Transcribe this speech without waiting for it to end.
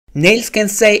Nails can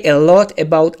say a lot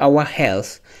about our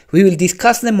health. We will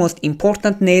discuss the most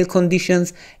important nail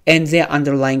conditions and their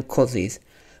underlying causes.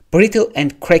 Brittle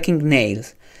and cracking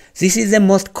nails. This is the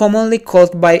most commonly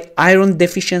caused by iron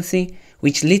deficiency,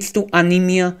 which leads to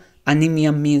anemia.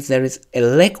 Anemia means there is a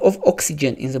lack of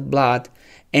oxygen in the blood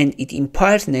and it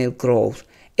impairs nail growth.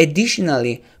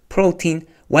 Additionally, protein,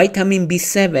 vitamin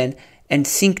B7 and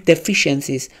zinc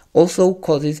deficiencies also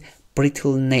causes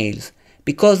brittle nails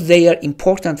because they are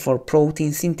important for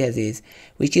protein synthesis,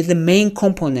 which is the main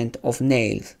component of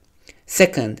nails.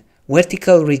 Second,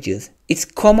 vertical ridges. It's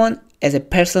common as a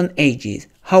person ages.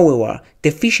 However,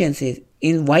 deficiencies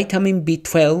in vitamin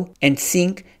B12 and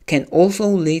zinc can also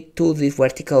lead to these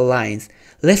vertical lines.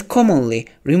 Less commonly,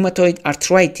 rheumatoid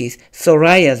arthritis,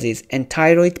 psoriasis, and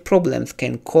thyroid problems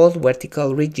can cause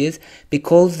vertical ridges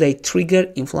because they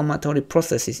trigger inflammatory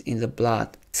processes in the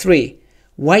blood. 3.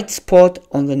 White spot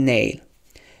on the nail.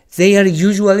 They are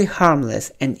usually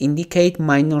harmless and indicate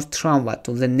minor trauma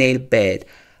to the nail bed.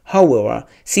 However,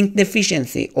 zinc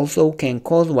deficiency also can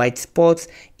cause white spots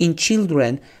in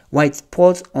children. White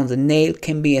spots on the nail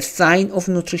can be a sign of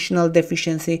nutritional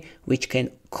deficiency, which can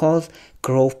cause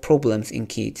growth problems in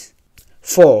kids.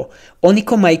 4.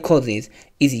 Onychomycosis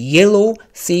is yellow,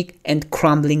 thick, and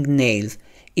crumbling nails.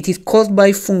 It is caused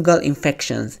by fungal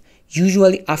infections,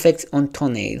 usually affects on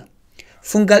toenail.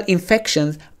 Fungal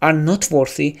infections are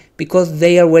noteworthy because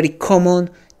they are very common,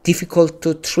 difficult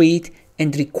to treat,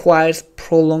 and requires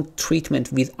prolonged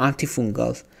treatment with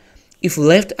antifungals. If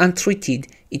left untreated,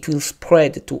 it will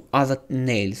spread to other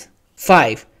nails.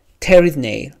 5. Tered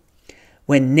nail.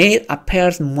 When nail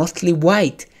appears mostly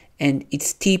white and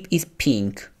its tip is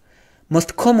pink.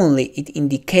 Most commonly, it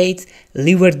indicates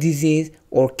liver disease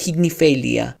or kidney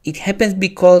failure. It happens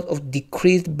because of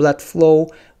decreased blood flow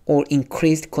or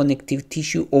increased connective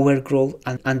tissue overgrowth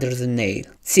under the nail.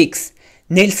 6.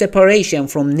 Nail separation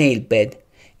from nail bed.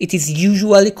 It is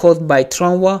usually caused by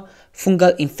trauma,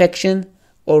 fungal infection,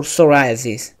 or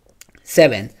psoriasis.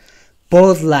 7.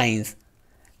 Bowed lines,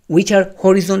 which are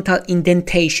horizontal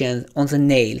indentations on the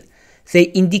nail. They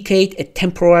indicate a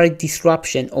temporary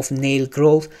disruption of nail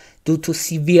growth due to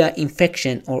severe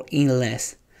infection or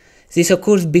illness. This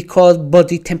occurs because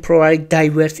body temporarily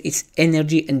diverts its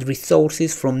energy and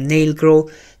resources from nail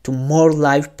growth to more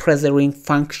life-preserving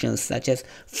functions such as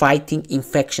fighting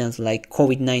infections like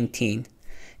COVID-19.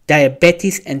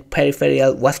 Diabetes and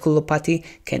peripheral vasculopathy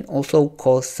can also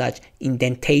cause such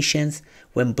indentations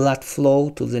when blood flow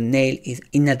to the nail is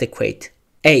inadequate.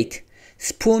 8.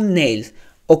 Spoon nails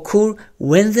occur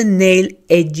when the nail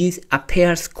edges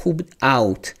appear scooped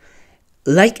out,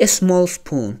 like a small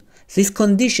spoon. This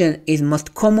condition is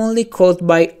most commonly caused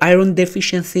by iron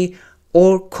deficiency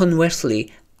or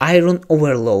conversely iron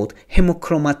overload,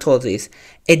 hemochromatosis.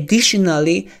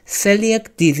 Additionally,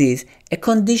 celiac disease, a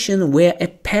condition where a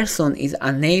person is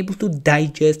unable to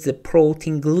digest the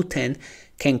protein gluten,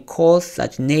 can cause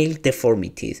such nail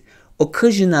deformities.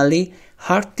 Occasionally,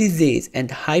 heart disease and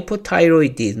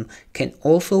hypothyroidism can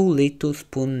also lead to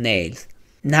spoon nails.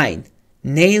 9.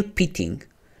 Nail pitting,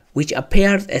 which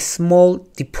appears as small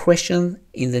depressions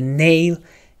in the nail,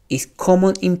 is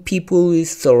common in people with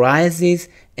psoriasis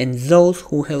and those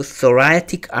who have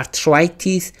psoriatic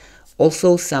arthritis,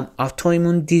 also some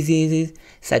autoimmune diseases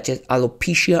such as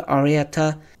alopecia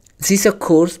areata. This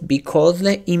occurs because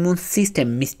the immune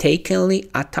system mistakenly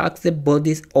attacks the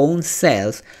body's own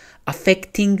cells,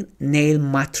 affecting nail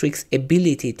matrix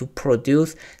ability to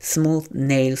produce smooth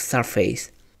nail surface.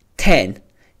 10.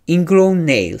 Ingrown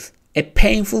nails. A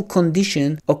painful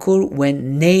condition occurs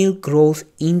when nail grows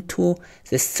into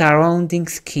the surrounding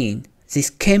skin. This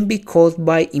can be caused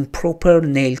by improper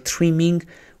nail trimming,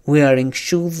 wearing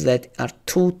shoes that are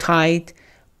too tight,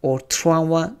 or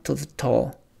trauma to the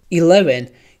toe. 11.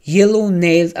 Yellow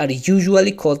nails are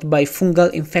usually caused by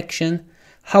fungal infection.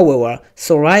 However,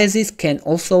 psoriasis can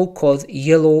also cause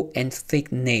yellow and thick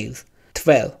nails.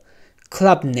 12.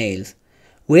 Club nails,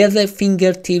 where the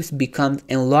fingertips become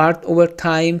enlarged over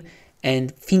time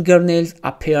and fingernails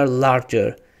appear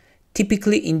larger,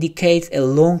 typically indicates a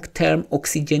long-term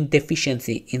oxygen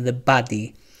deficiency in the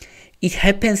body. It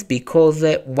happens because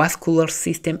the vascular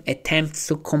system attempts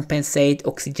to compensate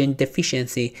oxygen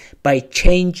deficiency by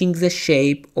changing the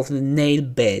shape of the nail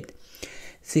bed.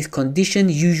 This condition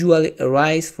usually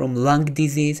arises from lung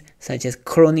disease such as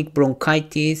chronic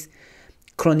bronchitis,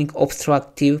 chronic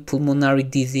obstructive pulmonary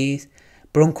disease,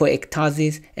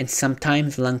 bronchoectasis, and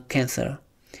sometimes lung cancer.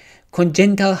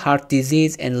 Congenital heart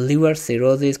disease and liver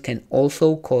cirrhosis can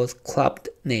also cause clubbed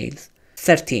nails.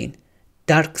 13.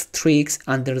 Dark streaks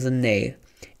under the nail,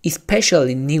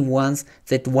 especially new ones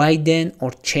that widen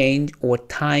or change over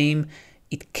time,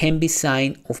 it can be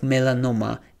sign of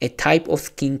melanoma, a type of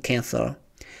skin cancer.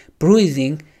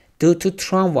 Bruising due to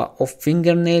trauma of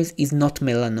fingernails is not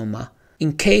melanoma.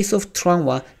 In case of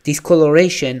trauma,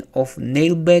 discoloration of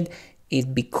nail bed is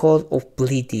because of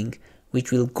bleeding,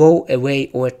 which will go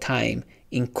away over time.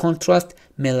 In contrast,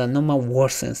 melanoma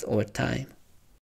worsens over time.